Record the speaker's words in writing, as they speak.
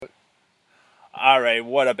All right,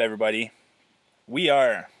 what up, everybody? We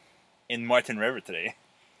are in Marten River today,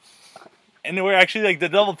 and we're actually like the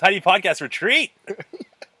Double Patty Podcast retreat.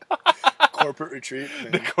 Corporate retreat,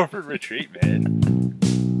 man. The corporate retreat, man.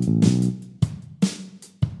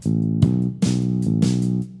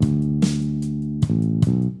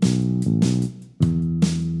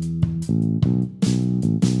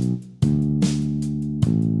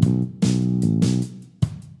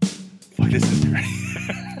 Fuck, this is great.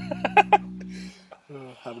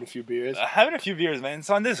 Having a few beers. Having a few beers, man.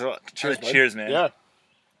 So on this, Cheers, bud. cheers, man. Yeah.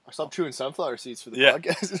 I stopped chewing sunflower seeds for the Yeah.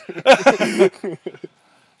 podcast.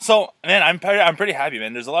 So, man, I'm pretty happy,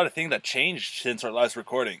 man. There's a lot of things that changed since our last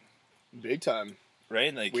recording, Big time.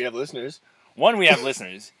 right? Like, We have listeners. one, we have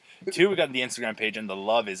listeners. Two, we got the Instagram page, and the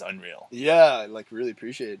love is unreal. Yeah, really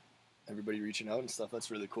appreciate everybody reaching out and stuff.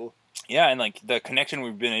 That's really cool. Yeah, and like the connection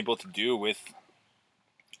we've been able to do with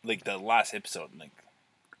like the last episode, like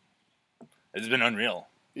it's been unreal.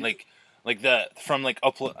 Like the from like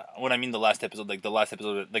upload. What I mean, the last episode, like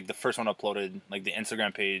the first one uploaded, like the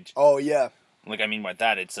Instagram page. Oh, yeah. Like I mean by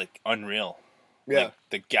that, it's like unreal. Yeah. Like,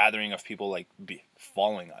 the gathering of people like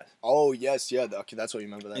following us. Oh, yes. Yeah. Okay, that's what you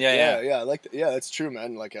remember that. Yeah. Yeah, I like yeah, that's true,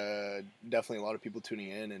 man. Like, definitely a lot of people tuning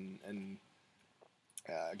in and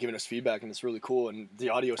giving us feedback, and it's really cool. And the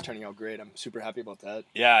audio is turning out great. I'm super happy about that.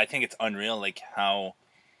 Yeah, I think it's unreal. Like how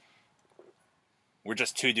we're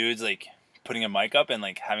just two dudes like putting a mic up and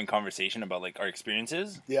like having conversation about like our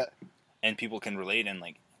experiences. Yeah. And people can relate, and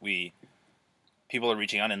like people are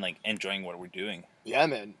reaching out and like enjoying what we're doing. Yeah,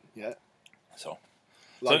 man. Yeah. So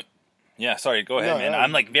Like, yeah, sorry, go ahead, No, man. no.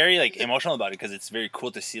 I'm like very like emotional about it because it's very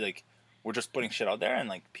cool to see like we're just putting shit out there and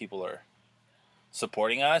like people are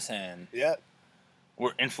supporting us, and yeah.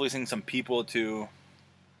 we're influencing some people to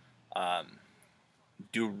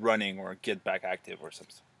do running or get back active or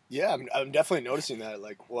something. Yeah, I'm definitely noticing that.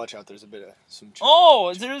 Like, watch out, there's a bit of some...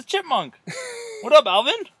 Oh, there's Chipmunk. What up,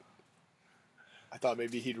 Alvin? I thought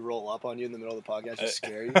maybe he'd roll up on you in the middle of the podcast, just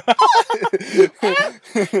scare you.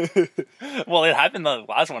 Well, it happened the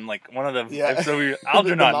last one, like one of the Yeah. episodes we The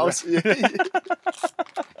Algernon. mouse. Yeah,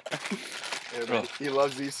 man, he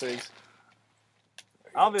loves these things.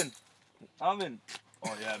 Alvin. Oh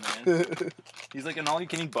yeah, man. He's like an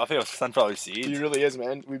all-you-can-eat buffet of sunflower seeds. He really is,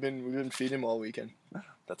 man. We've been feeding him all weekend.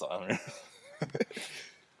 That's all.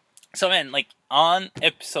 So, man, like on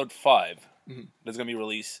episode 5, that's gonna be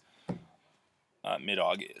released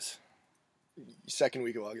mid-August, Second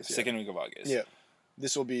week of August. Yeah. second week of August. Yeah.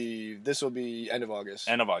 This will be end of August.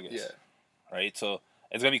 End of August. Yeah. Right. So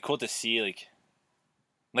it's gonna be cool to see like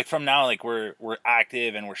from now, like we're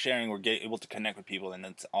active and we're sharing, we're able to connect with people, and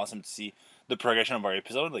it's awesome to see the progression of our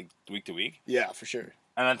episode like week to week. Yeah, for sure.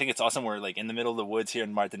 And I think it's awesome we're like in the middle of the woods here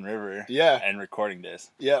in Marten River. Yeah. And recording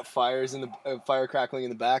this. Yeah, fire crackling in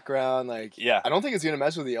the background. Like, Yeah. I don't think it's gonna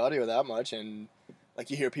mess with the audio that much, and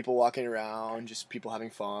like you hear people walking around, just people having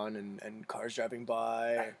fun, and cars driving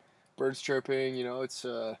by, birds chirping. You know, it's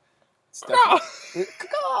definitely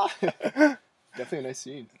definitely a nice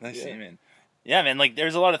scene. Nice scene, man. Yeah, man. Like,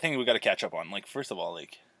 there's a lot of things we got to catch up on. Like, first of all,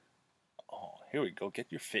 like, oh, here we go. Get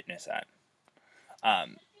your fitness at.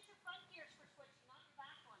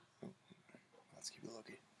 Let's keep it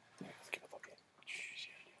low-key.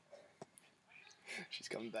 She's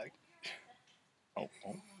coming back. Oh.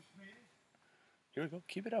 Here we go.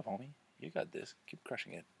 Keep it up, homie. You got this. Keep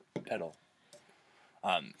crushing it. Pedal.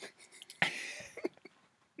 Like,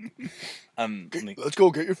 Let's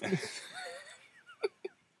go get your fitness.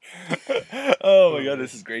 oh my god,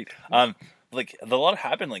 this is great. Like a lot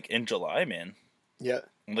happened like in July, man. Yeah.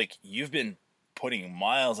 Like you've been putting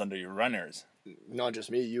miles under your runners. Not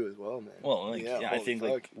just me, you as well, man. Well, like, yeah, I holy think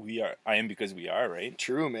fuck. like we are. I am because we are, right?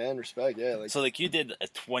 True, man. Respect. Yeah. Like. So like you did a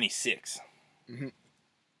 26.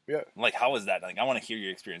 Yeah. Like how was that? Like I want to hear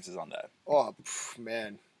your experiences on that. Oh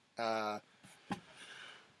man.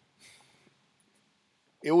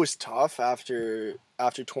 It was tough after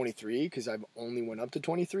 23 because I only went up to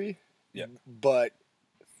 23. Yeah. But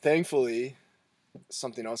thankfully,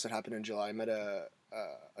 something else that happened in July. I met a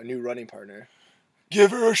new running partner.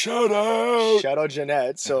 Give her a shout out. Shout out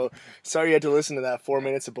Jeanette. So sorry you had to listen to that 4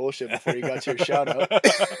 minutes of bullshit before you got to your shout out.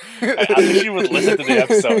 I wish she would listen to the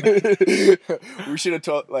episode. We should have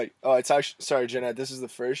told it's actually sorry Jeanette. This is the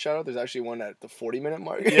first shout out. There's actually one at the 40-minute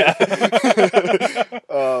mark. Yeah.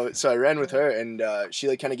 So I ran with her and she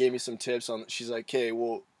like kind of gave me some tips on. She's like, okay,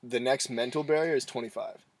 well the next mental barrier is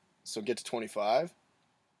 25, so get to 25,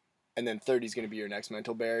 and then 30 is gonna be your next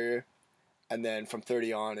mental barrier, and then from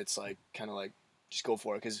 30 on it's like kind of like. Just go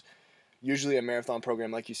for it, because usually a marathon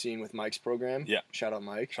program like you've seen with Mike's program. Yeah. Shout out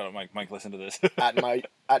Mike. Shout out Mike. Mike, listen to this. at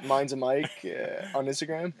Mine's a Mike on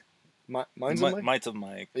Instagram. Mine's a Mike? Mites of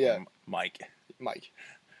Mike. Yeah. Mike. Mike.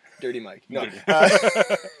 Dirty Mike. No. Dirty.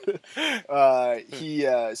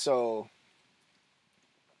 So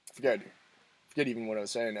forget even what I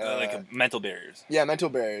was saying. Mental barriers. Yeah, mental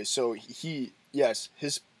barriers. So his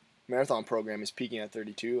marathon program is peaking at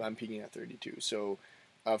 32. I'm peaking at 32. So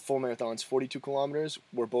full marathon's 42 kilometers.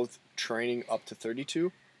 We're both training up to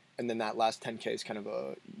 32, and then that last 10K is kind of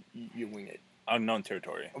you wing it. Unknown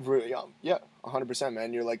territory. Really, yeah, 100%,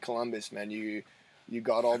 man. You're like Columbus, man. You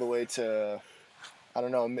got all the way to, I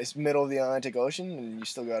don't know, middle of the Atlantic Ocean, and you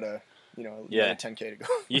still got another 10K to go.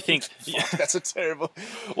 You think that's a terrible.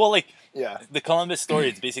 Well, like, yeah, the Columbus story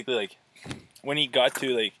is basically like when he got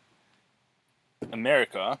to like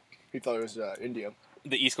America. He thought it was India.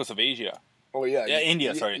 The east coast of Asia. Oh yeah. Yeah,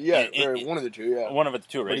 India. Sorry. Yeah, or one of the two. Yeah. One of the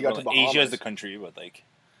two, right? But he got to Bahamas. Asia is the country, but like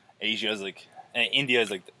Asia is like India is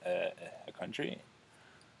like a country.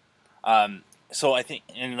 So I think,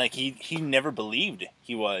 and like he never believed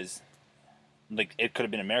he was like it could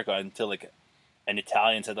have been America until like an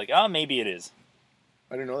Italian said like, oh, maybe it is.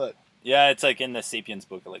 I didn't know that. Yeah, it's like in the Sapiens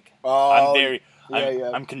book. Like,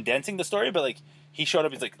 I'm condensing the story, but like he showed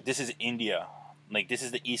up. He's like, this is India. Like, this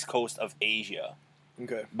is the east coast of Asia.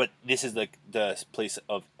 Okay. But this is like the place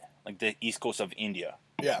of like the east coast of India.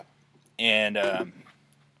 Yeah. And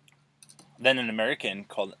then an American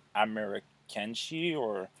called Americanshi,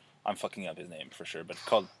 or I'm fucking up his name for sure, but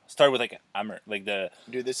start with like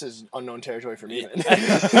Dude, this is unknown territory for me.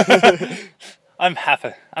 I'm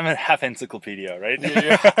a half encyclopedia, right?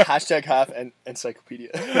 You're hashtag half encyclopedia.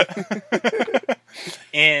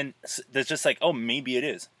 And there's just like, oh, maybe it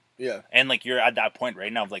is. Yeah. And like you're at that point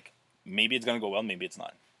right now of like maybe it's gonna go well, maybe it's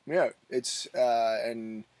not. Yeah, it's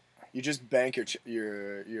and you just bank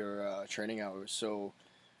your training hours. So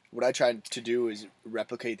what I try to do is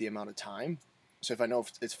replicate the amount of time. So if I know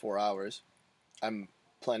it's 4 hours, I'm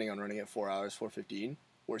planning on running at 4 hours, 4:15,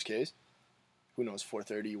 worst case. Who knows,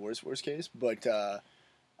 4:30 worst case. But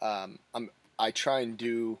I try and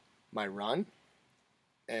do my run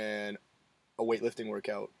and a weightlifting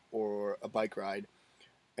workout or a bike ride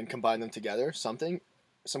and combine them together, some kind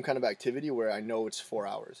of activity where I know it's 4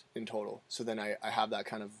 hours in total. So then I have that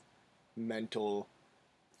kind of mental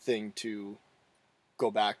thing to go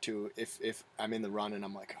back to if I'm in the run and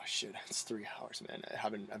I'm like, oh shit, it's 3 hours, man.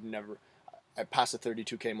 I passed the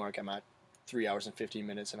 32K mark. I'm at 3 hours and 15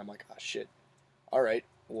 minutes and I'm like, oh shit. All right,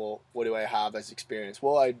 well, what do I have as experience?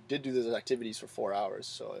 Well, I did do those activities for 4 hours.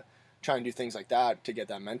 So I try and do things like that to get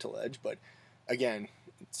that mental edge. But again,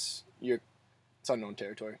 it's unknown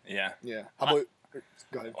territory. Yeah. Yeah. How about,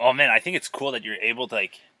 go ahead. Oh man, I think it's cool that you're able to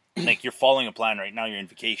like you're following a plan right now. You're in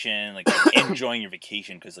vacation, like enjoying your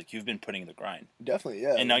vacation because like you've been putting in the grind. Definitely,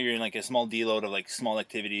 yeah. And now you're in like a small deload of like small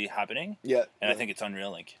activity happening. Yeah. And I think it's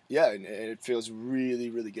unreal. Like. Yeah, and it feels really,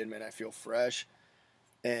 really good, man. I feel fresh,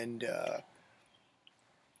 and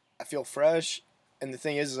And the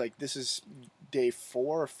thing is like this is day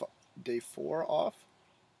 4 off,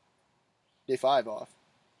 day 5 off,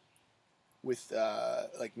 with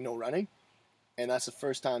like no running, and that's the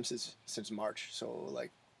first time since March. So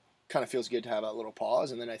like, kind of feels good to have that little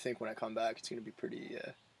pause, and then I think when I come back, it's gonna be pretty.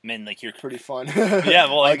 Man, like you're pretty fun. Yeah,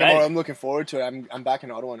 well, like I'm looking forward to it. I'm back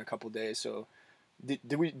in Ottawa in a couple days, so.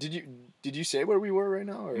 Did you say where we were right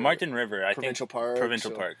now? Or Marten River, I Provincial think. Park.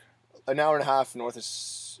 Provincial Park. An hour and a half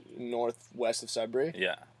northwest of Sudbury.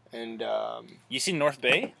 Yeah. And you see North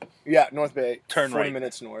Bay? Yeah, North Bay. Turn 40 right.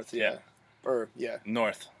 minutes north. Yeah. Or yeah.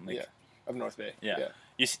 North. Like, yeah. Of North Bay. Yeah. Yeah.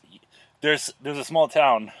 You see, there's a small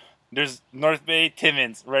town. There's North Bay,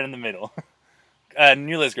 Timmins, right in the middle.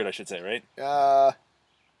 New Lisgard, I should say, right?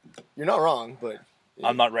 You're not wrong, but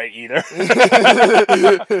I'm not right either.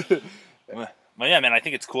 But yeah, man, I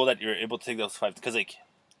think it's cool that you're able to take those 5 because like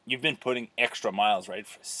you've been putting extra miles, right,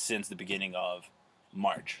 since the beginning of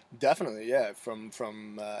March. Definitely, yeah. From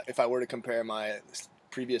if I were to compare my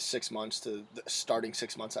previous 6 months to the starting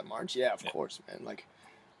 6 months at March, yeah, of course, man. Like,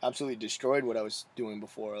 absolutely destroyed what I was doing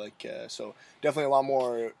before. Like, so definitely a lot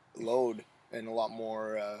more load and a lot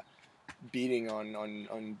more beating on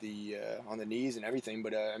the knees and everything.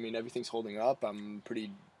 But I mean, everything's holding up. I'm pretty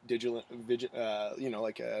vigilant,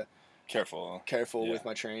 careful Yeah. with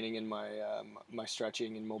my training and my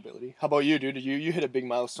stretching and mobility. How about you, dude? You hit a big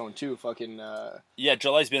milestone too. Fucking Yeah,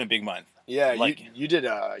 July's been a big month. yeah, like you did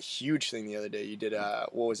a huge thing the other day. You did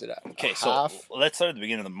what was it at? Okay, so let's start at the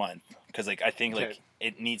beginning of the month because like I think like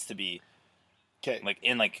it needs to be like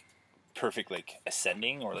in like perfect like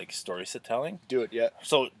ascending or like story telling. Do it, yeah.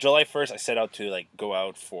 So July 1st, I set out to like go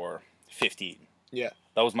out for 15. Yeah,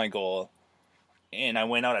 that was my goal, and I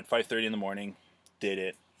went out at 5:30 in the morning, did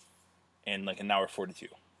it. In like an hour 42.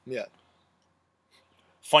 Yeah.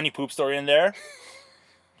 funny poop story in there.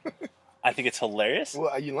 I think it's hilarious.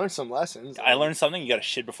 Well, you learned some lessons. I learned something. You got to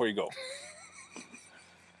shit before you go.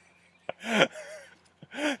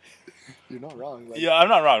 You're not wrong. Like, Yeah, I'm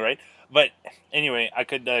not wrong, right? But anyway, I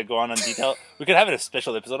could go on detail. We could have a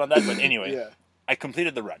special episode on that. But anyway, yeah. I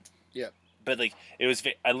completed the run. Yeah. But like it was,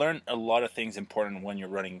 I learned a lot of things important when you're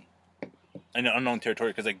running in unknown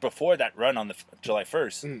territory. Because like before that run on the July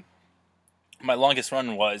 1st, my longest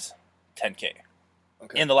run was 10K.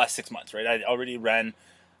 Okay. In the last 6 months, right? I already ran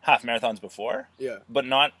half marathons before. Yeah. But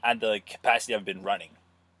not at the capacity I've been running,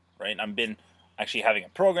 right? I've been actually having a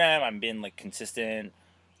program. I've been like consistent,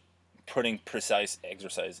 putting precise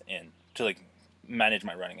exercise in to like manage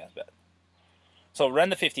my running aspect. So ran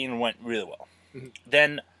the 15 and went really well.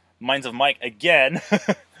 Then Minds of Mike again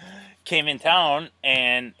came in town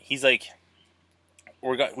and he's like,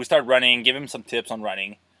 we started running, give him some tips on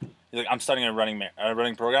running. He's like, I'm starting a running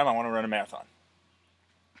program. I want to run a marathon.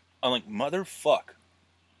 I'm like, motherfuck.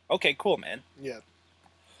 Okay, cool, man. Yeah.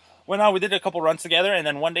 Went out, we did a couple runs together, and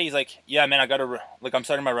then one day he's like, yeah, man, I'm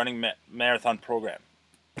starting my running marathon program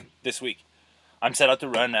this week. I'm set out to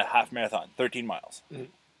run a half marathon, 13 miles.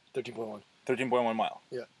 13.1. 13.1 mile.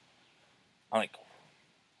 Yeah. I'm like,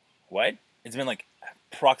 what? It's been like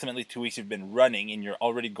approximately 2 weeks you've been running, and you're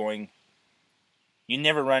already going. You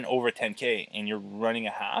never run over 10K, and you're running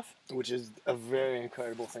a half? Which is a very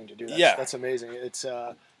incredible thing to do. That's amazing. It's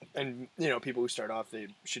and you know, people who start off, they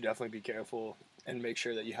should definitely be careful and make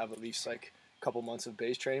sure that you have at least like a couple months of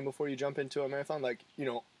base training before you jump into a marathon. Like, you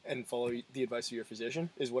know, and follow the advice of your physician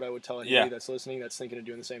is what I would tell anybody that's listening, that's thinking of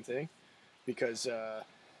doing the same thing. Because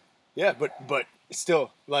but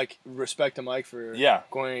still, like, respect to Mike for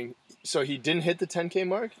going. So he didn't hit the 10K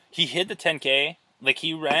mark? He hit the 10K. Like,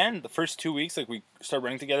 he ran the first 2 weeks, like, we started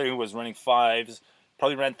running together. He was running fives,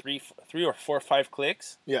 probably ran three or four or five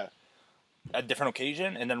clicks. Yeah. At different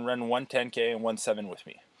occasion, and then ran one 10K and one 7 with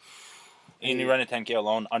me. And he ran a 10K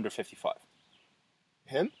alone under 55.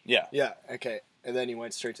 Him? Yeah. Yeah, okay. And then he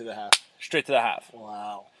went straight to the half. Straight to the half.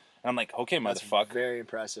 Wow. And I'm like, okay, That's motherfucker. very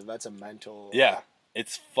impressive. That's a mental... Yeah.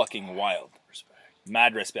 It's fucking wild. Respect.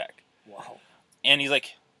 Mad respect. Wow. And he's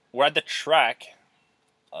like, we're at the track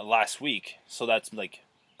last week. So that's like,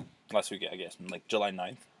 last week, I guess, like July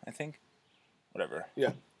 9th, I think. Whatever.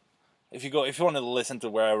 Yeah. If you want to listen to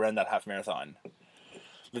where I ran that half marathon,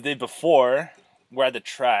 the day before, we're at the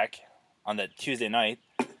track on that Tuesday night.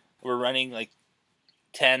 We're running like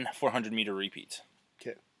 10 400-meter repeats.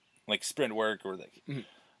 Okay. Like sprint work or like,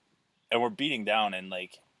 and we're beating down. And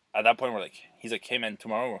like, at that point, he's like, hey man,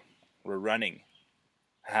 tomorrow we're running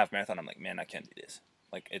a half marathon. I'm like, man, I can't do this.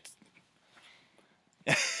 Like, it's,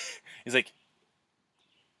 he's like,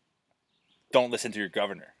 don't listen to your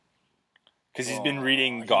governor. Because he's been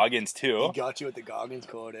reading Goggins too. He got you with the Goggins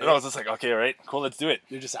code, eh? And I was just like, okay, all right, cool, let's do it.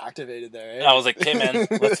 You're just activated there, eh? And I was like, okay, man,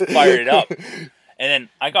 let's fire it up. And then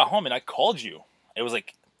I got home and I called you. It was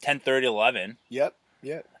like 10:30, 11. Yep.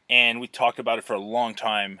 And we talked about it for a long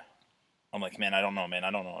time. I'm like, man, I don't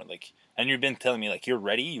know. Like, and you've been telling me, like, you're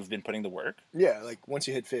ready. You've been putting the work. Yeah, like, once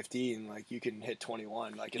you hit 15, like, you can hit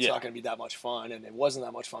 21. Like, it's not going to be that much fun, and it wasn't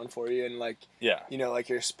that much fun for you. And, like, you know, like,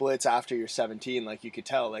 your splits after you're 17, like, you could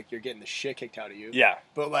tell, like, you're getting the shit kicked out of you. Yeah.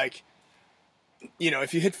 But, like, you know,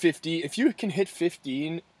 if you can hit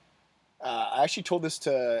 15, I actually told this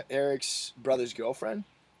to Eric's brother's girlfriend.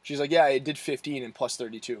 She's like, yeah, I did 15 and plus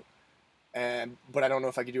 32. But I don't know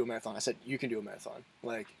if I could do a marathon. I said, you can do a marathon.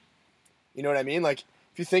 Like, you know what I mean? Like,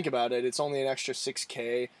 if you think about it, it's only an extra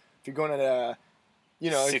 6K. If you're going at a, you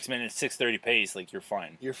know, 6 minutes, 6:30 pace, like, you're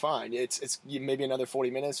fine. You're fine. It's maybe another 40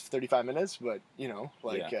 minutes, 35 minutes, but, you know,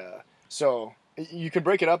 like, so you can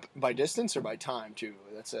break it up by distance or by time too.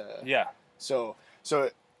 That's So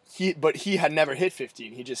he had never hit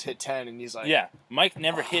 15. He just hit 10, and he's like, Mike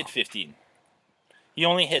never hit 15. He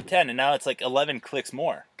only hit 10, and now it's like 11 clicks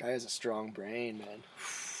more. Guy has a strong brain, man.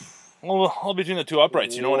 Well, all between the two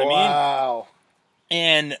uprights, you know what I mean? Wow.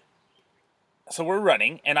 And so we're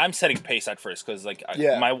running, and I'm setting pace at first because, like,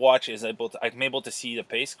 my watch is I'm able to see the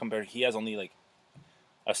pace compared. He has only like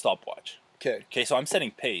a stopwatch. Okay, so I'm setting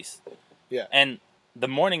pace. Yeah. And the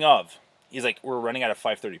morning of, he's like, we're running at a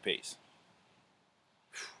 5:30 pace.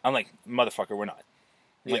 I'm like, motherfucker, we're not.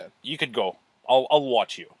 Like, you could go. I'll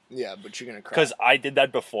watch you. Yeah, but you're gonna cry. Because I did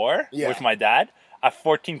that before with my dad. At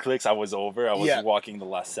 14 clicks, I was over. I was walking the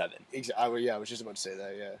last 7. Exactly. I was just about to say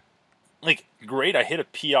that. Yeah. Like, great. I hit a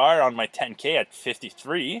PR on my 10K at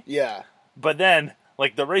 53. Yeah. But then,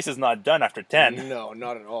 like, the race is not done after 10. No,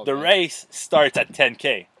 not at all. The race starts at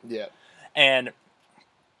 10K. Yeah. And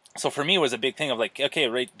so for me, it was a big thing of like,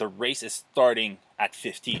 okay, the race is starting at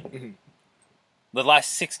 15. The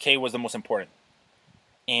last 6K was the most important.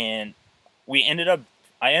 and I ended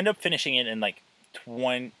up finishing it in like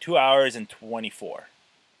 2 hours and 24.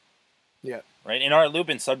 Yeah. Right? In our loop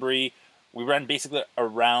in Sudbury, we ran basically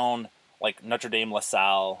around like Notre Dame,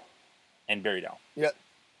 LaSalle, and Barrydown. Yeah.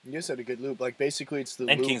 You just had a good loop. Like, basically, it's the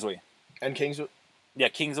And loop. Kingsway. And Kingsway. Yeah,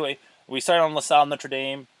 Kingsway. We started on LaSalle, Notre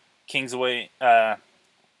Dame, Kingsway,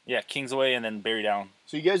 Kingsway, and then Barrydown.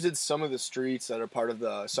 So you guys did some of the streets that are part of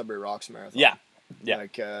the Sudbury Rocks Marathon. Yeah. Yeah.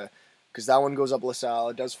 Like, because that one goes up LaSalle,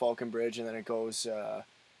 it does Falconbridge, and then it goes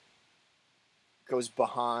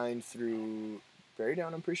behind through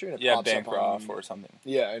Barrydown, I'm pretty sure. And it pops Bancroft or something.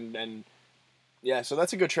 Yeah, and yeah, so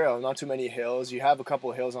that's a good trail. Not too many hills. You have a couple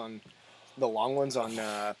of hills on the long ones on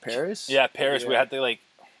Paris. Yeah, Paris. Yeah. We had to like.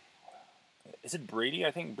 Is it Brady?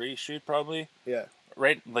 I think Brady Street probably. Yeah.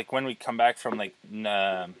 Right, like when we come back from like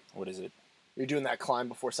what is it? You're doing that climb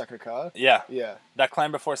before Sacré-Cœur? Yeah. Yeah. That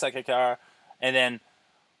climb before Sacré-Cœur, and then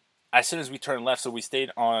as soon as we turned left, so we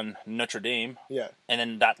stayed on Notre Dame. Yeah. And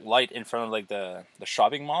then that light in front of like the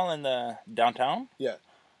shopping mall in the downtown. Yeah.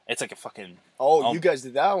 It's like a fucking. Oh, you guys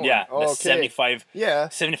did that one. Yeah. Oh, the okay. 75. Yeah.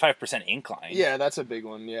 75% incline. Yeah, that's a big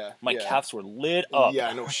one. Yeah. My calves were lit up.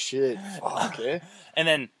 Yeah, no shit. Okay. And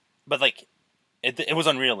then, but like, it was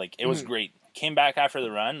unreal. Like it was great. Came back after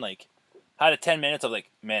the run. Like, had a 10 minutes of like,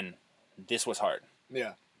 man, this was hard.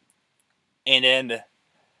 Yeah. And then,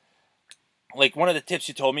 like, one of the tips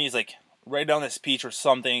you told me is like, write down a speech or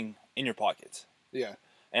something in your pockets. Yeah.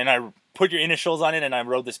 And I put your initials on it, and I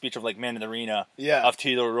wrote the speech of like Man in the Arena. Yeah. Of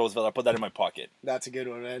Theodore Roosevelt. I put that in my pocket. That's a good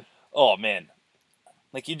one, man. Oh man,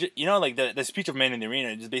 like you know, like the speech of Man in the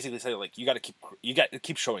Arena just basically say like you got to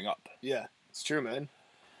keep showing up. Yeah, it's true, man.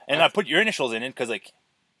 And I put your initials in it because like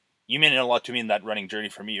you meant a lot to me in that running journey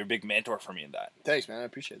for me. You're a big mentor for me in that. Thanks, man. I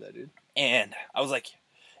appreciate that, dude. And I was like,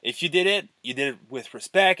 if you did it with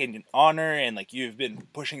respect and honor, and like you've been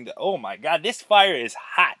pushing the. Oh my God, this fire is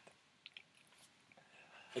hot.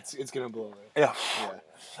 It's gonna blow away. Yeah.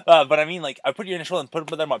 But I mean, like, I put your initial and put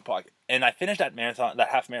that in my pocket, and I finished that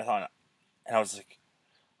half marathon, and I was like,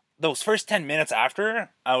 those first 10 minutes after,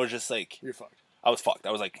 I was just like, you're fucked. I was fucked.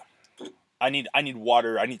 I was like, I need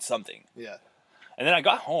water. I need something. Yeah. And then I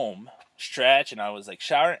got home, stretch, and I was like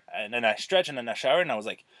showering, and then I stretched, and then I showered, and I was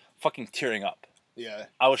like fucking tearing up. Yeah.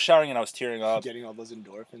 I was showering and I was tearing up. Getting all those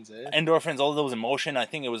endorphins, Endorphins, all those emotion. I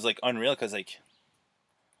think it was like unreal because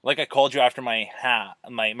like I called you after my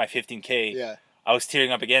 15K. Yeah. I was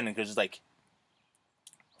tearing up again because like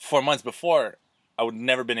 4 months before I would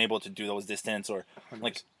never been able to do those distance or 100%.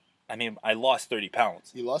 Like, I mean, I lost 30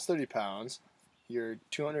 pounds. You lost 30 pounds. You're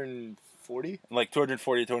 240? Like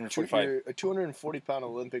 240, 245. You're a 240-pound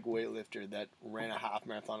Olympic weightlifter that ran a half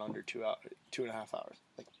marathon under 2.5 hours.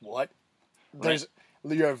 Like, what? Right.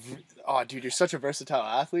 You're such a versatile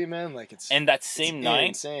athlete, man. Like, and that same night,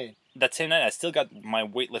 insane. That same night, I still got my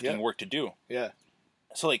weightlifting work to do. Yeah.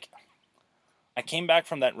 So like, I came back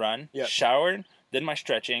from that run, Yeah. showered, did my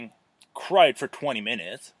stretching, cried for 20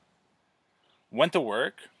 minutes, went to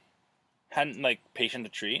work, had like patient to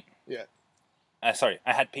treat. Yeah. I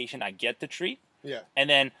had patient I get to treat. Yeah. And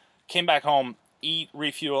then came back home, eat,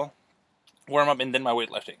 refuel, warm up, and then my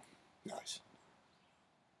weightlifting. Nice.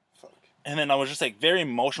 Fuck. And then I was just like very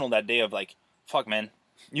emotional that day of like, fuck, man.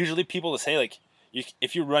 Usually people will say like,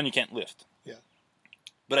 if you run, you can't lift. Yeah.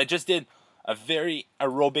 But I just did a very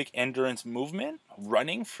aerobic endurance movement,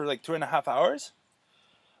 running for like 2.5 hours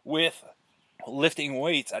with lifting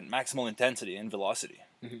weights at maximal intensity and velocity.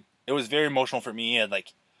 Mm-hmm. It was very emotional for me, and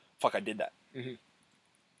like, fuck, I did that.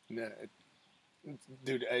 Mm-hmm. Yeah,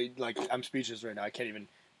 dude, I'm speechless right now. I can't even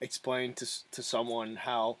explain to someone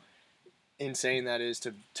how insane that is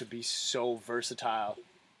to be so versatile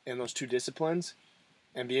in those two disciplines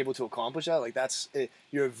and be able to accomplish that. Like, that's it.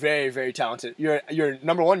 You're very, very talented. You're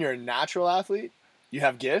number one. You're a natural athlete. You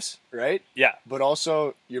have gifts, right? Yeah. But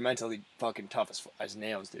also, you're mentally fucking tough as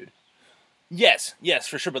nails, dude. Yes,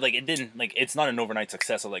 for sure. But like, it didn't like. It's not an overnight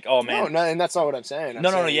success of like, oh man. No, and that's not what I'm saying. I'm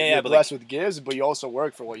No, saying yeah. You're but blessed like, with gifts, but you also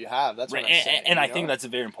work for what you have. That's right, what I'm saying. And I think that's a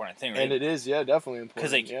very important thing, right? And it is, yeah, definitely important.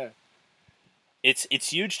 Because like, yeah. It's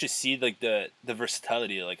huge to see like the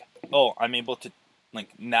versatility. Like, oh, I'm able to like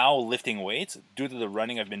now lifting weights due to the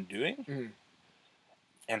running I've been doing,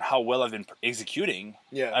 and how well I've been executing.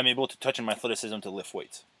 Yeah. I'm able to touch on my athleticism to lift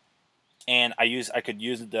weights, and I could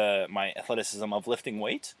use my athleticism of lifting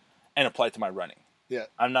weights and apply it to my running. Yeah.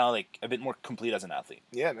 I'm now like a bit more complete as an athlete.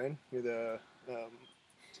 Yeah, man. You're the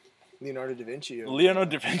Leonardo da Vinci.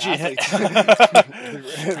 Leonardo da Vinci.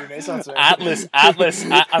 Renaissance man. Atlas.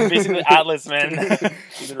 I'm basically Atlas, man.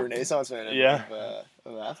 He's a Renaissance man Yeah.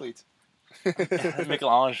 of athletes.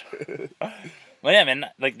 Michelangelo. Well, yeah, man.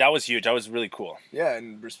 Like that was huge. That was really cool. Yeah,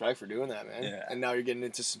 and respect for doing that, man. Yeah. And now you're getting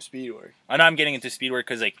into some speed work. I know I'm getting into speed work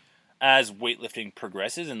because like as weightlifting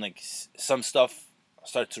progresses and like some stuff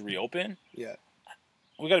starts to reopen. Yeah.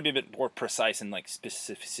 We got to be a bit more precise in like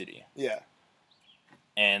specificity. Yeah.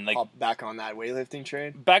 And like Hop back on that weightlifting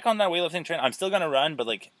train. back on that weightlifting train, I'm still gonna run, but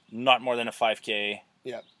like not more than a 5K.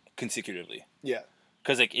 Yeah. Consecutively. Yeah.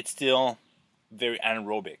 Because like it's still very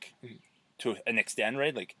anaerobic to an extent,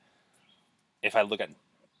 right? Like if I look at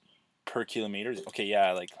per kilometers, okay,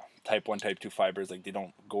 yeah, like type 1, type 2 fibers, like they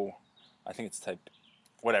don't go. I think it's type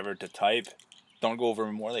whatever to type. Don't go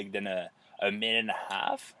over more like than a minute and a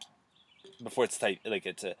half before it's type like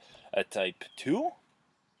it's a type 2.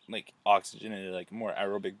 Like oxygen and like more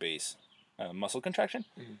aerobic base muscle contraction,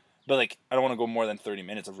 but like I don't want to go more than 30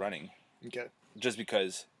 minutes of running. Okay. Just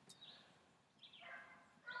because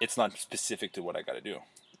it's not specific to what I got to do.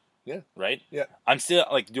 Yeah. Right. Yeah. I'm still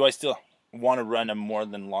like, do I still want to run a more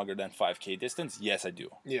than longer than 5K distance? Yes, I do.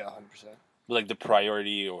 Yeah, 100%. But like the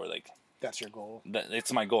priority or like that's your goal.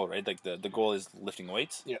 It's my goal, right? Like the goal is lifting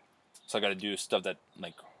weights. Yeah. So I got to do stuff that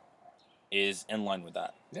like is in line with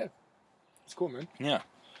that. Yeah. It's cool, man. Yeah.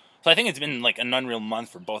 So I think it's been like an unreal month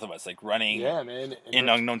for both of us, like running man. in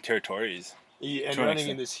unknown territories. Yeah, and running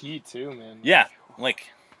in this heat too, man. Yeah,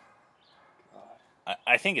 like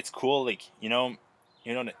I think it's cool. Like you know,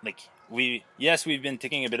 like we've been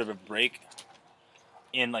taking a bit of a break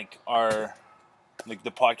in like our like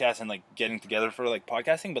the podcast and like getting together for like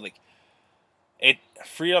podcasting, but like it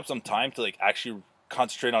freed up some time to like actually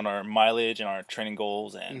concentrate on our mileage and our training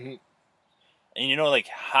goals and like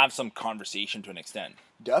have some conversation to an extent.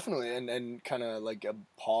 Definitely, and kind of like a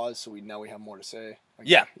pause, so we have more to say. Like,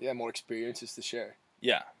 yeah, more experiences to share.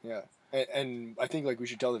 Yeah, and I think like we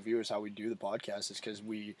should tell the viewers how we do the podcast is because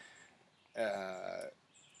we,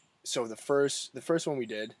 so the first one we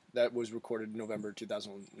did that was recorded in November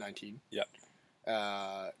 2019. Yeah,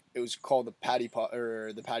 it was called the Patty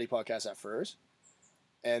Podcast at first,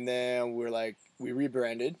 and then we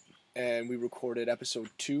rebranded and we recorded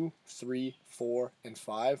episode 2, 3, 4, and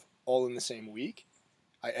 5 all in the same week.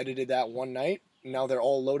 I edited that one night. Now they're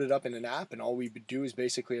all loaded up in an app, and all we do is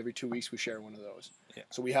basically every 2 weeks we share one of those. Yeah.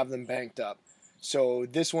 So we have them banked up. So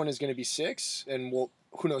this one is going to be 6, and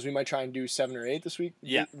who knows, we might try and do 7 or 8 this week.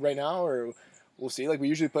 Yeah. Right now, or we'll see. Like we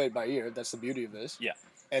usually play it by ear. That's the beauty of this. Yeah.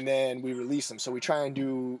 And then we release them. So we try and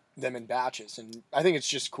do them in batches, and I think it's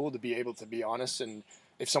just cool to be able to be honest. And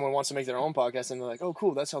if someone wants to make their own podcast, and they're like, "Oh,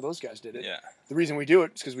 cool, that's how those guys did it." Yeah. The reason we do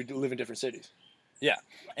it is because we live in different cities. Yeah,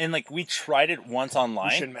 and like we tried it once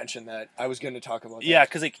online. You should mention that. I was going to talk about that. Yeah,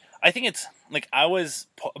 because like I think it's like I was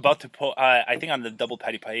about to post. I think on the Double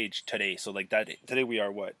Patty page today. So like that today we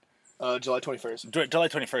are what? July 21st. July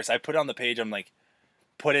 21st. I put it on the page. I'm like,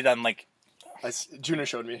 put it on like. Juno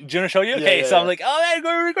showed me. Juno showed you? Okay, so I'm like, oh man,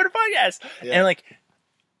 go record a podcast. Yeah. And like,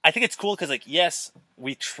 I think it's cool because like, yes,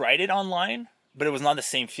 we tried it online. But it was not the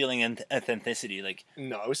same feeling and authenticity. Like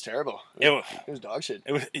no, it was terrible. It was dog shit.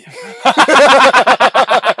 It was.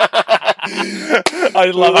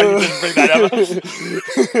 I love how you didn't bring that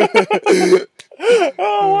up.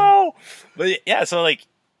 Oh wow! But yeah, so like,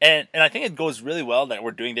 and I think it goes really well that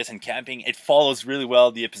we're doing this in camping. It follows really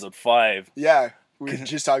well the episode 5. Yeah, we were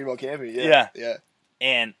just talking about camping. Yeah.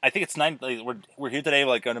 And I think it's 9. Like, we're here today.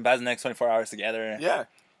 Like going to pass the next 24 hours together. Yeah.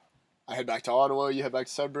 I head back to Ottawa. You head back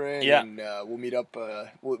to Sudbury. And we'll meet up.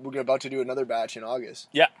 We're about to do another batch in August.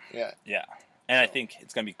 Yeah. And I think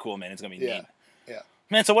it's gonna be cool, man. It's gonna be neat. Yeah.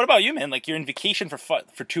 Man, so what about you, man? Like you're in vacation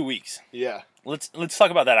for 2 weeks. Yeah. Let's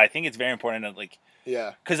talk about that. I think it's very important that like.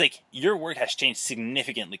 Yeah. Because like your work has changed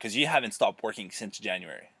significantly because you haven't stopped working since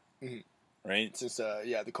January. Mm-hmm. Right. Since the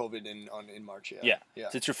COVID in March. Yeah. So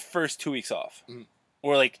it's your first 2 weeks off,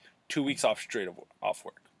 or like 2 weeks off straight off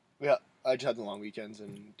work. Yeah. I just had the long weekends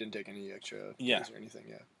and didn't take any extra days or anything.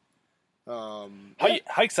 Yeah.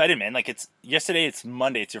 How excited, man! Like it's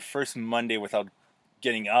Monday. It's your first Monday without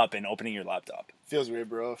getting up and opening your laptop. Feels weird,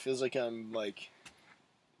 bro. Feels like I'm like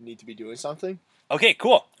need to be doing something. Okay,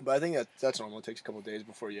 cool. But I think that's normal. It takes a couple of days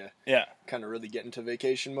before you kind of really get into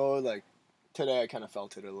vacation mode. Like today, I kind of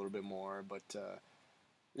felt it a little bit more. But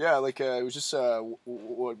it was just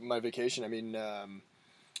my vacation. I mean.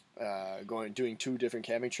 Doing 2 different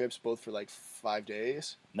camping trips, both for like 5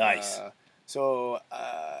 days. Nice. A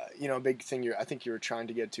big thing I think you were trying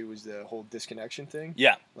to get to was the whole disconnection thing.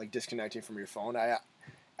 Yeah. Like disconnecting from your phone. I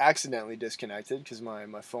accidentally disconnected because my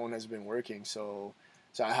phone has been working. So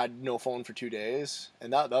I had no phone for 2 days,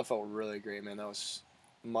 and that felt really great, man. That was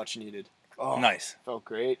much needed. Oh, nice. Felt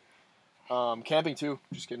great. Camping too,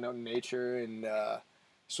 just getting out in nature and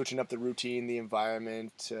switching up the routine, the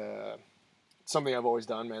environment. something I've always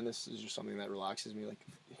done, man. This is just something that relaxes me. Like,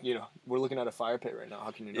 you know, we're looking at a fire pit right now.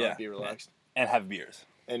 How can you not be relaxed? And have beers.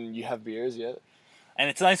 And you have beers, yeah. And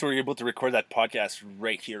it's nice we're able to record that podcast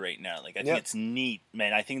right here, right now. Like, I think it's neat,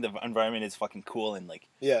 man. I think the environment is fucking cool. And, like,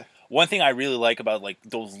 one thing I really like about, like,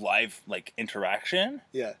 those live, like, interaction,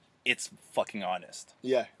 it's fucking honest.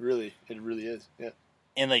 Yeah, really. It really is, yeah.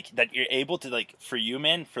 And, like, that you're able to, like, for you,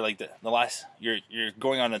 man, for, like, the last, you're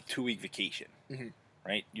going on a 2-week vacation,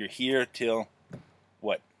 right? You're here till,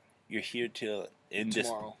 what? You're here till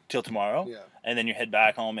tomorrow. Yeah. And then you head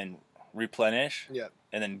back home and replenish. Yeah.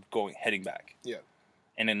 And then heading back. Yeah.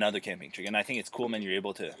 And another camping trip. And I think it's cool, man, you're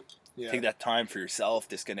able to take that time for yourself,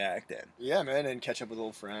 disconnect. And yeah, man, and catch up with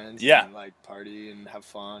old friends. Yeah. And, like, party and have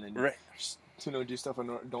fun. And just, you know, do stuff I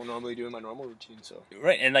don't normally do in my normal routine, so.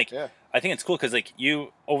 Right, and, like, I think it's cool because, like,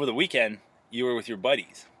 you, over the weekend, you were with your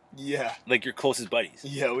buddies. Yeah. Like, your closest buddies.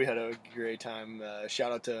 Yeah, we had a great time.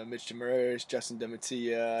 Shout out to Mitch Demers, Justin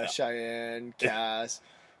Dematia, Cheyenne, Cass.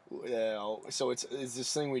 So it's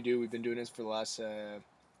this thing we do. We've been doing this for the last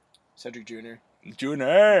Cedric Jr.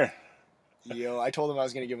 Yo, I told him I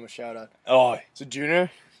was gonna give him a shout out. Oh, so Junior,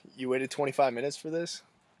 you waited 25 minutes for this.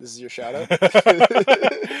 This is your shout out.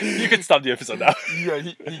 You can stop the episode now. Yeah,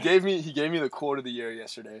 he gave me the quote of the year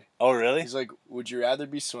yesterday. Oh, really? He's like, "Would you rather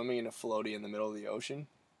be swimming in a floaty in the middle of the ocean?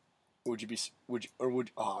 Oh,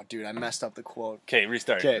 dude, I messed up the quote. Okay,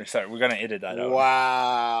 restart. We're gonna edit that out.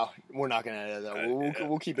 Wow, we're not gonna edit that.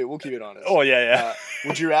 We'll keep it honest. Oh yeah.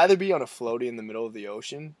 Would you rather be on a floaty in the middle of the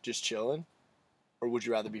ocean, just chilling, or would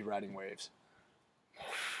you rather be riding waves?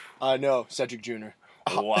 No, Cedric Jr.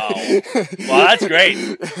 Wow. Well, that's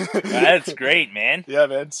great. That's great, man. Yeah,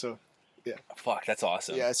 man. So, yeah. Fuck, that's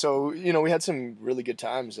awesome. Yeah. So we had some really good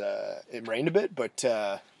times. It rained a bit, but.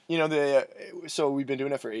 So we've been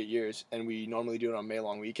doing it for 8 years, and we normally do it on May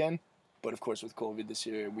long weekend, but of course with COVID this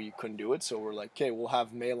year we couldn't do it, so we're like, okay, we'll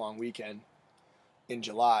have May long weekend in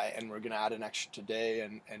July, and we're gonna add an extra day,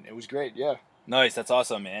 and it was great, yeah. Nice, that's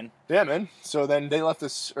awesome, man. Yeah, man. So then they left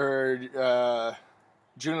us,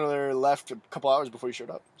 Junior left a couple hours before he showed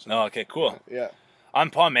up. So, oh, okay, cool. Yeah.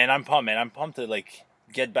 I'm pumped, man. I'm pumped to like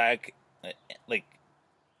get back, like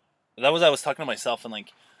that was I was talking to myself and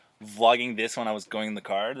like. Vlogging this when I was going in the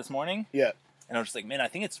car this morning. Yeah. And I was just like, man, I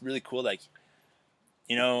think it's really cool, like,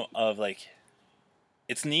 you know, of like,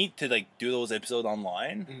 it's neat to like do those episodes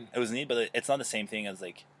online. Mm-hmm. It was neat, but it's not the same thing as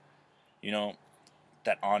like, you know,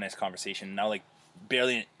 that honest conversation. Now, like,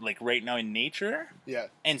 barely, like, right now in nature. Yeah.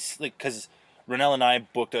 And like, because Renelle and I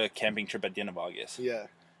booked a camping trip at the end of August. Yeah.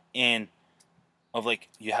 And of like,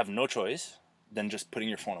 you have no choice than just putting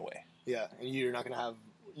your phone away. Yeah. And you're not going to have.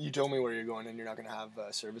 You told me where you're going, and you're not going to have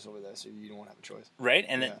service over there, so you don't have a choice. Right?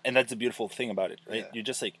 And and that's the beautiful thing about it, right? Yeah. You're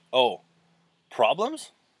just like, oh,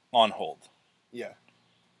 problems? On hold. Yeah.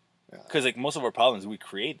 Because, like, most of our problems, we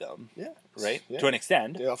create them. Yeah. Right? Yeah. To an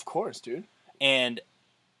extent. Yeah, of course, dude. And,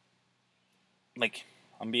 like,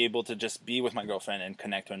 I'm be able to just be with my girlfriend and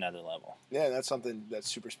connect to another level. Yeah, that's something that's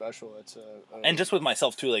super special. It's and just with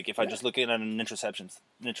myself, too. Like, if I just look at it in an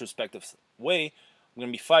introspective way, I'm going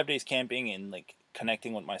to be 5 days camping and, like,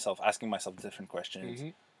 connecting with myself, asking myself different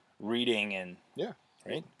questions, reading, and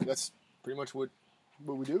right. That's pretty much what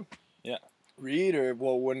we do. Yeah, read or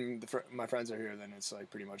when my friends are here, then it's like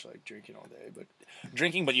pretty much like drinking all day.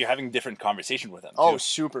 But you're having different conversation with them. Oh, too.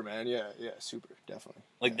 super, man! Yeah, super, definitely.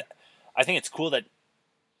 Like, I think it's cool that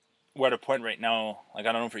we're at a point right now. Like,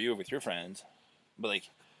 I don't know for you or with your friends, but like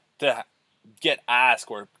to get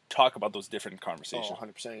asked or talk about those different conversations. Oh,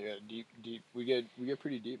 100%. Yeah, deep. We get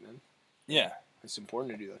pretty deep, man. Yeah. It's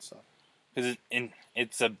important to do that stuff. Because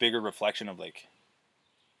it's a bigger reflection of, like,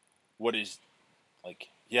 what is, like,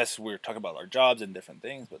 yes, we're talking about our jobs and different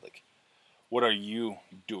things, but, like, what are you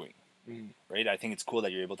doing, right? I think it's cool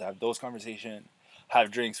that you're able to have those conversations, have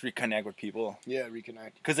drinks, reconnect with people. Yeah,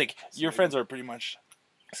 reconnect. Because, like, your friends are pretty much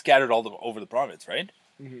scattered over the province, right?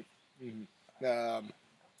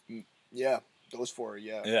 Yeah, those four,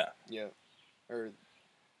 yeah. Yeah. Or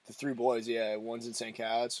the three boys, yeah. One's in St.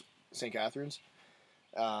 Catharines.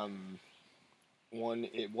 One,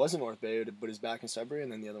 it was in North Bay, but is back in Sudbury,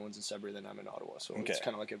 and then the other one's in Sudbury, then I'm in Ottawa. So it's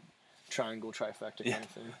kind of like a triangle trifecta kind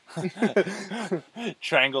of thing.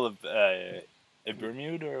 Triangle of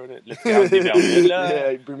Bermuda, or let's Bermuda.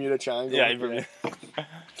 Yeah, Bermuda Triangle. Yeah, Bermuda.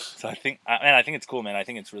 So I think it's cool, man. I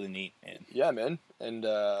think it's really neat, man. Yeah, man. And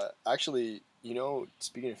actually, you know,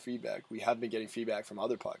 speaking of feedback, we have been getting feedback from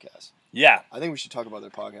other podcasts. Yeah. I think we should talk about their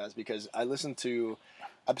podcasts because I listened to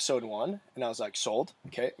episode 1 and I was like, sold.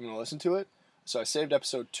 Okay, I'm going to listen to it. So I saved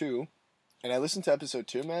episode 2 and I listened to episode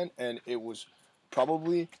 2, man, and it was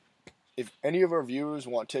probably, if any of our viewers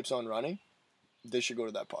want tips on running, they should go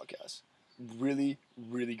to that podcast. really,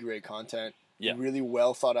 really great content. Yeah. Really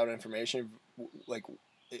well thought out information. Like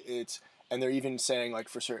and they're even saying like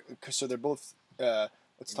for certain, so they're both.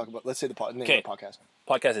 Let's say the name of the podcast.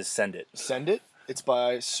 Podcast is Send It. Send It. It's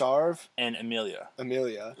by Sarv and Amelia.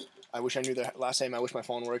 I wish I knew their last name. I wish my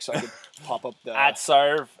phone worked so I could pop up the at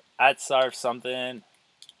Sarv something.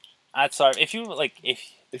 At Sarv. If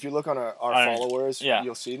you look on our followers, yeah.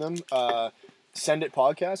 you'll see them. Send It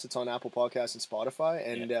podcast. It's on Apple Podcasts and Spotify,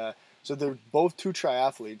 and so they're both two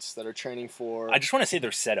triathletes that are training for. I just want to say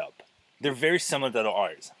their setup. They're very similar to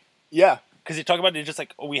ours. Yeah. Because you talk about it just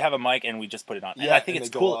like, we have a mic and we just put it on. Yeah, and I think it's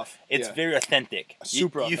cool. It's very authentic.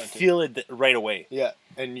 Super you authentic. You feel it right away. Yeah,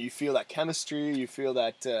 and you feel that chemistry. You feel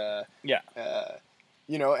that.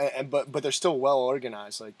 But they're still well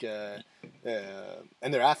organized. Like, and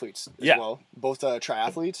they're athletes as well. Both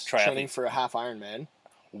triathletes training for a half Ironman.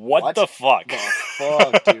 What the fuck? The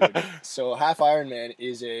fuck, dude. So half Ironman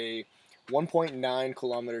is a 1.9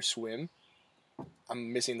 kilometer swim.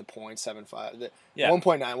 I'm missing the 0.75.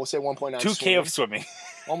 1.9. We'll say 1.9. 2K of swimming.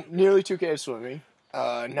 Nearly 2K of swimming.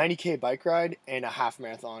 90K bike ride and a half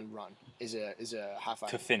marathon run is a half Ironman.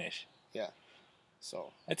 To finish. Yeah.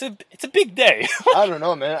 So it's a big day. I don't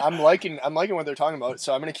know, man. I'm liking what they're talking about.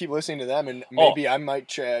 So I'm gonna keep listening to them, and maybe I might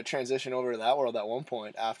transition over to that world at one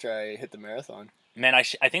point after I hit the marathon. Man, I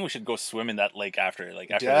think we should go swim in that lake after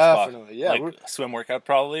definitely, this yeah. Swim workout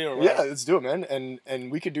probably, or yeah, let's do it, man.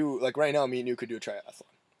 And we could do like right now. Me and you could do a triathlon.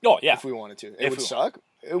 Oh yeah, if we wanted to. It would suck.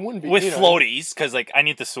 It wouldn't be with floaties because like I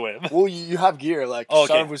need to swim. Well, you have gear. Like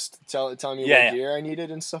Sarv was telling me what gear I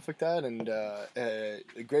needed and stuff like that. And a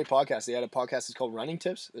great podcast. They had a podcast. It's called Running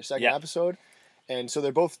Tips. Their second episode. And so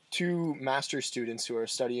they're both two master's students who are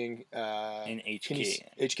studying in HK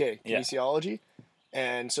kinesiology,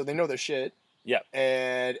 and so they know their shit. Yeah.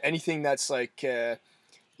 And anything that's like, if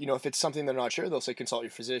it's something they're not sure, they'll say consult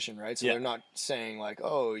your physician, right? So they're not saying like,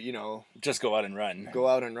 just go out and run. Go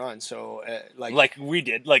out and run. So like we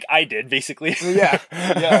did, like I did, basically. Yeah.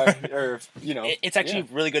 Or it's actually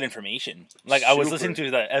really good information. Like I was listening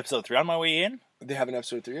to the episode 3 on my way in. They have an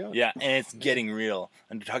episode 3 out? Yeah, and it's getting real.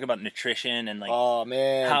 And they're talking about nutrition and like, oh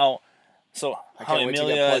man, how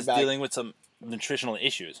Amelia is dealing with some nutritional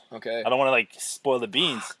issues. Okay. I don't want to like spoil the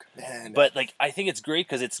beans. Man. But like I think it's great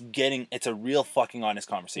because it's a real fucking honest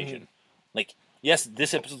conversation. Mm-hmm. Like, yes,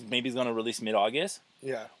 this episode maybe is gonna release mid-August.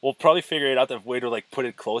 Yeah. We'll probably figure it out the way to like put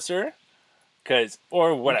it closer,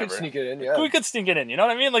 or whatever. We could sneak it in. Yeah. We could sneak it in. You know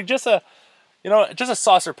what I mean? Like just a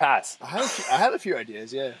saucer pass. I have a few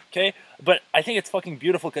ideas. Yeah. Okay, but I think it's fucking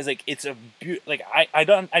beautiful because like it's I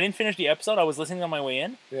didn't finish the episode. I was listening on my way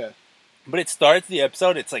in. Yeah. But it starts the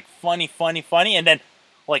episode, it's like funny, and then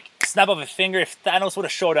like snap of a finger if Thanos would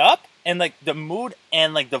have showed up, and like the mood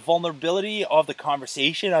and like the vulnerability of the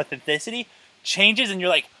conversation, authenticity changes, and you're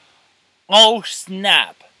like, oh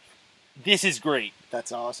snap, this is great.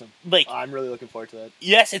 That's awesome. Like I'm really looking forward to that.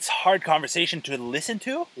 Yes, it's hard conversation to listen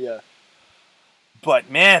to. Yeah.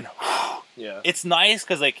 But man, it's nice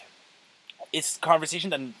because like it's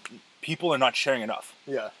conversation that people are not sharing enough.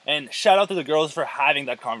 Yeah. And shout out to the girls for having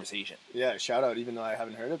that conversation. Yeah, shout out, even though I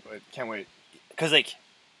haven't heard it, but can't wait. Because, like,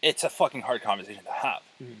 it's a fucking hard conversation to have.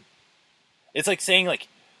 Mm-hmm. It's like saying, like,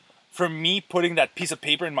 for me putting that piece of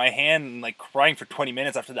paper in my hand and, like, crying for 20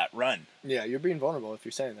 minutes after that run. Yeah, you're being vulnerable if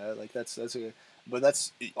you're saying that. Like, that's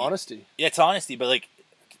honesty. Yeah, it's honesty, but, like,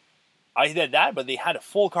 I did that, but they had a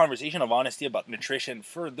full conversation of honesty about nutrition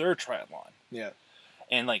for their triathlon. Yeah.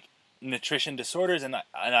 And, like, nutrition disorders, and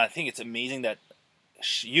I think it's amazing that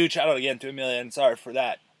huge shout out again to Amelia and Sarv for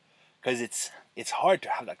that, because it's hard to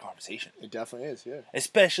have that conversation. It definitely is, yeah.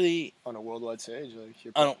 Especially on a worldwide stage,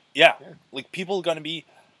 like like people are gonna be.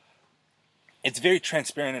 It's very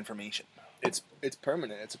transparent information. It's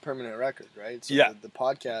permanent. It's a permanent record, right? So yeah. The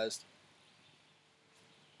podcast,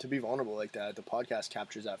 to be vulnerable like that, the podcast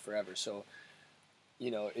captures that forever. So,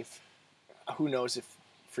 who knows if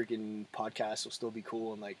freaking podcasts will still be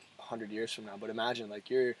cool in like 100 years from now, but imagine like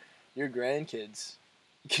your grandkids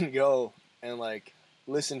can go and like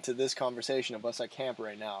listen to this conversation of us at camp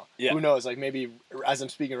right now. Yeah. Who knows, like maybe as I'm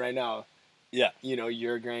speaking right now, yeah,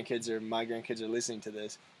 your grandkids or my grandkids are listening to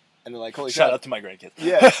this and they're like, holy shout out to my grandkids.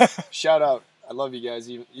 Yeah. Shout out. I love you guys.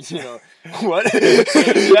 What?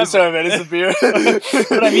 Sorry, man, it's a beer.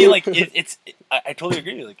 But I mean, like I totally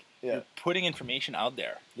agree. Like you're putting information out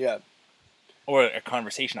there. Yeah. Or a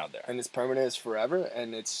conversation out there, and it's permanent, it's forever,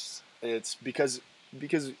 and it's because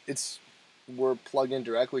we're plugged in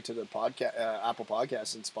directly to the podcast, Apple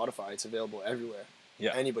Podcasts and Spotify. It's available everywhere.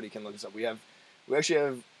 Yeah, anybody can look us up. We actually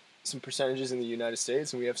have some percentages in the United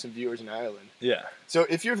States, and we have some viewers in Ireland. Yeah. So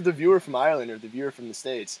if you're the viewer from Ireland or the viewer from the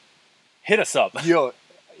States, hit us up. Yo,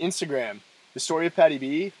 Instagram, the story of Patty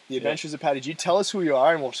B, the adventures of Patty G. Tell us who you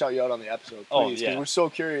are, and we'll shout you out on the episode, please, because we're so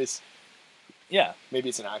curious. Yeah. Maybe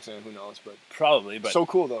it's an accident, who knows, but probably. But so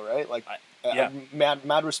cool though, right? Like,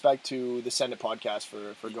 mad respect to the Send It podcast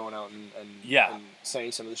for going out and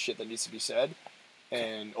saying some of the shit that needs to be said,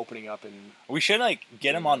 and opening up. And we should like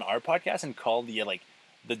get him on our podcast and call the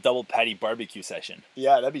Double Patty barbecue session.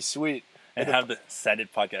 Yeah, that'd be sweet. And have the Send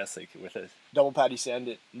It podcast like with us. Double Patty Send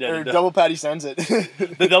It. Yeah, or Double Patty Sends It.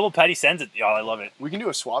 The Double Patty Sends It. Y'all, I love it. We can do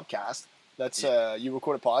a swap cast. That's you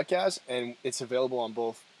record a podcast and it's available on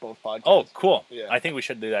both podcasts. Oh, cool. Yeah. I think we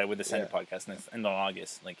should do that with the Send It podcast in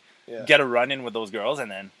August. Like, get a run in with those girls and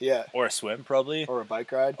then or a swim probably or a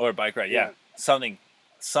bike ride. Yeah. Something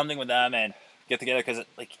with them and get together because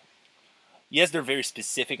like yes, they're very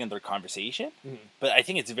specific in their conversation, but I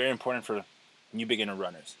think it's very important for new beginner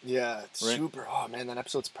runners. Yeah, it's super. Oh man, that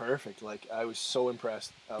episode's perfect. Like I was so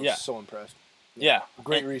impressed. So impressed. Yeah.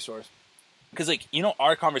 Great resource. Because like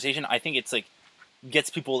our conversation, I think it's like gets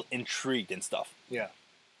people intrigued and stuff. Yeah.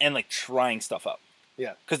 And like trying stuff out.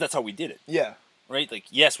 Yeah. Because that's how we did it. Yeah. Right. Like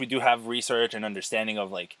yes, we do have research and understanding of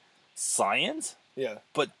like science. Yeah.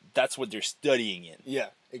 But that's what they're studying in. Yeah.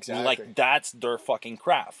 Exactly. Like that's their fucking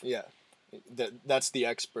craft. Yeah. That's the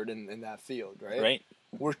expert in that field, right? Right.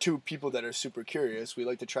 We're two people that are super curious. We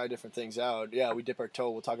like to try different things out. Yeah, we dip our toe.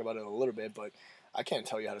 We'll talk about it in a little bit, but I can't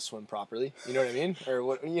tell you how to swim properly. You know what I mean? Or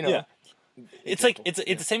what? You know? Yeah. It's like it's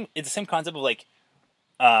the same concept of like,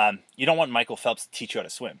 you don't want Michael Phelps to teach you how to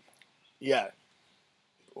swim. Yeah.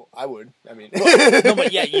 Well, I would. I mean, no,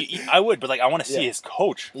 but yeah, I would. But like, I want to see his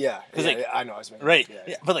coach. Yeah. Because like I know I was making right.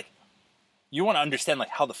 Yeah. But like, you want to understand like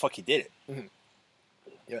how the fuck he did it. Mm-hmm.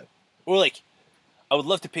 Yeah. Or like, I would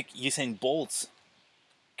love to pick Usain Bolt's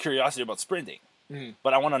curiosity about sprinting,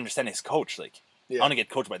 but I want to understand his coach. Like, I want to get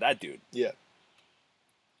coached by that dude. Yeah.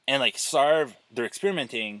 And like Sarv, they're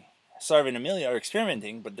experimenting. Sarv and Amelia are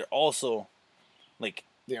experimenting, but they're also like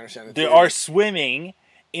they understand. They are swimming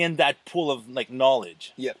in that pool of like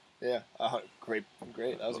knowledge. Yep. Yeah. Great.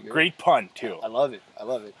 That was a great pun too. I love it.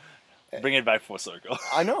 Bring it back full circle.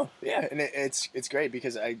 I know. Yeah, and it's great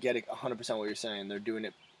because I get it 100% what you're saying. They're doing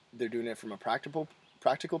it from a practical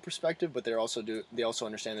perspective, but they also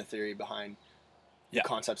understand the theory behind the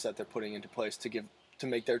concepts that they're putting into place to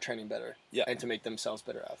make their training better and to make themselves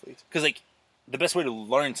better athletes. Because like the best way to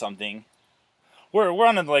learn something, we're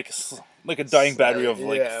on a dying battery of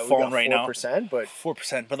like phone right now.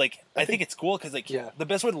 4%, but like I think it's cool because like the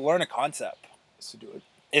best way to learn a concept is to do it.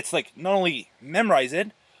 It's like not only memorize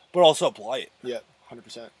it, but also apply it. Yeah,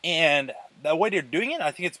 100%. And the way they're doing it,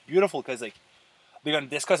 I think it's beautiful because like they're gonna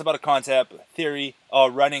discuss about a concept, theory,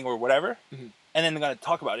 running or whatever, and then they're gonna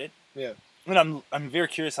talk about it. Yeah. And I'm very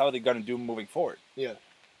curious how they're gonna do moving forward. Yeah.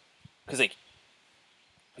 Because like,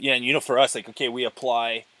 and for us, like, okay, we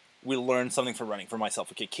learn something from running. For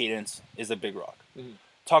myself, okay, cadence is a big rock.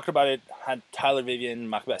 Talked about it, had Tyler, Vivian,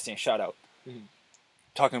 Marc Bastien, shout out,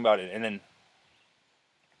 talking about it, and then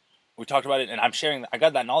we talked about it, and I'm sharing. I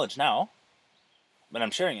got that knowledge now, but I'm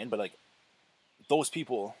sharing it. But like, those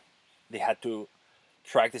people, they had to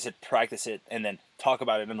practice it, and then talk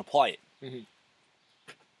about it and apply it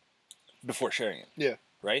before sharing it. Yeah.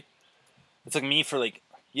 Right? It's like me for like,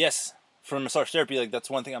 yes, for massage therapy, like that's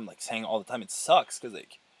one thing I'm like saying all the time. It sucks because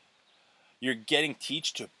like you're getting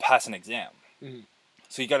teach to pass an exam.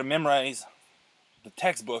 So you got to memorize the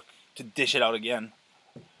textbook to dish it out again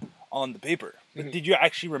on the paper. But did you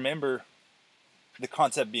actually remember the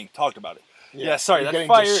concept being talked about it? Yeah, sorry, you're that getting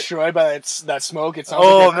fire destroyed by that smoke. It sounds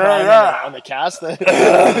like man, on the cast. But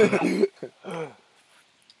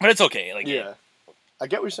it's okay. Like I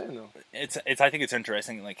get what you're saying though. I think it's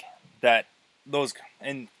interesting like that those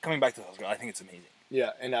and coming back to those girls, I think it's amazing.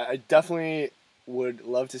 Yeah, and I definitely would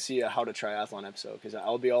love to see a how to triathlon episode because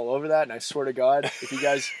I'll be all over that. And I swear to God, if you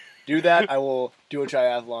guys do that, I will do a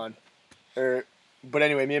triathlon. But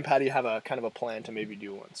anyway, me and Patty have a kind of a plan to maybe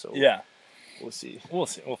do one. So yeah. We'll see. We'll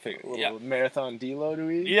figure it. Yeah. Marathon deload, do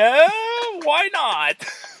we? Yeah, why not?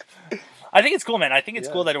 I think it's cool, man. I think it's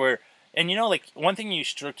cool that we're... And like, one thing you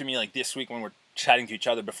struck to me, like, this week when we're chatting to each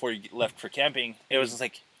other before you left for camping, it was just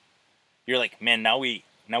like, you're like, man, now we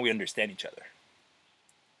understand each other.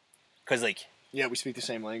 Because, like... Yeah, we speak the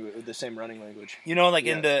same language, the same running language. Like,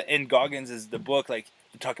 in Goggins is the book, like,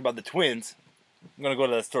 you talk about the twins... I'm gonna go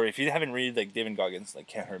to that story. If you haven't read like David Goggins, like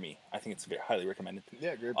Can't Hurt Me, I think it's very highly recommended.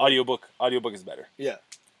 Yeah, great book. Audiobook is better. Yeah.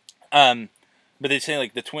 But they say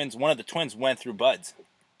like one of the twins went through buds.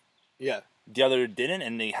 Yeah. The other didn't,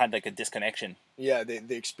 and they had like a disconnection. Yeah, they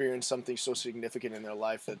experienced something so significant in their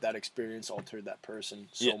life that experience altered that person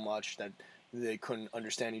so much that they couldn't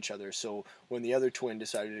understand each other. So when the other twin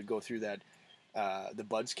decided to go through that the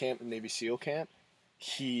Buds camp, the Navy SEAL camp,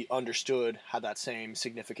 he understood, had that same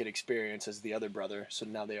significant experience as the other brother. So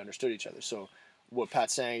now they understood each other. So what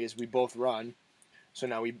Pat's saying is we both run. So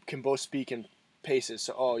now we can both speak in paces.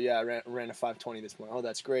 So, oh, yeah, I ran a 5:20 this morning. Oh,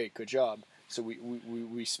 that's great. Good job. So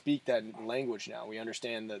we speak that language now. We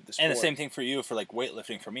understand the sport. And the same thing for you for like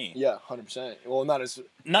weightlifting for me. Yeah, 100%. Well, not as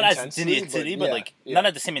intensity, but like not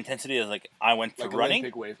at the same intensity as like I went for like running.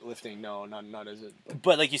 Olympic weightlifting, no, not as it.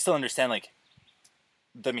 But like you still understand like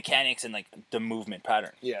the mechanics and like the movement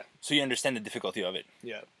pattern. Yeah. So you understand the difficulty of it.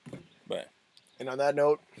 Yeah. But. And on that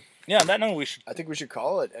note. Yeah, on that note, I think we should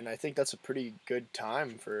call it, and I think that's a pretty good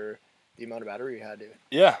time for the amount of battery you had, dude.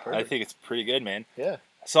 Yeah, perfect. I think it's pretty good, man. Yeah.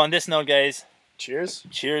 So on this note, guys. Cheers.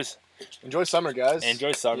 Cheers. Enjoy summer, guys.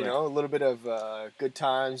 Enjoy summer. You know, a little bit of good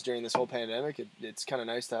times during this whole pandemic. It's kind of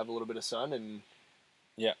nice to have a little bit of sun and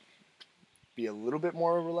be a little bit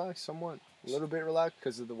more relaxed, somewhat. A little bit relaxed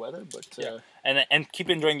because of the weather, but and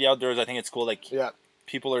keep enjoying the outdoors. I think it's cool. Like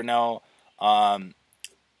people are now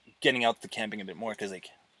getting out to camping a bit more because like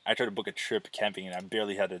I tried to book a trip camping and I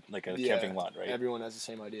barely had a camping lot. Right. Everyone has the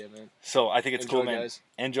same idea, man. So I think it's cool, man. Guys.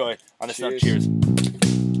 Enjoy. On this note, cheers.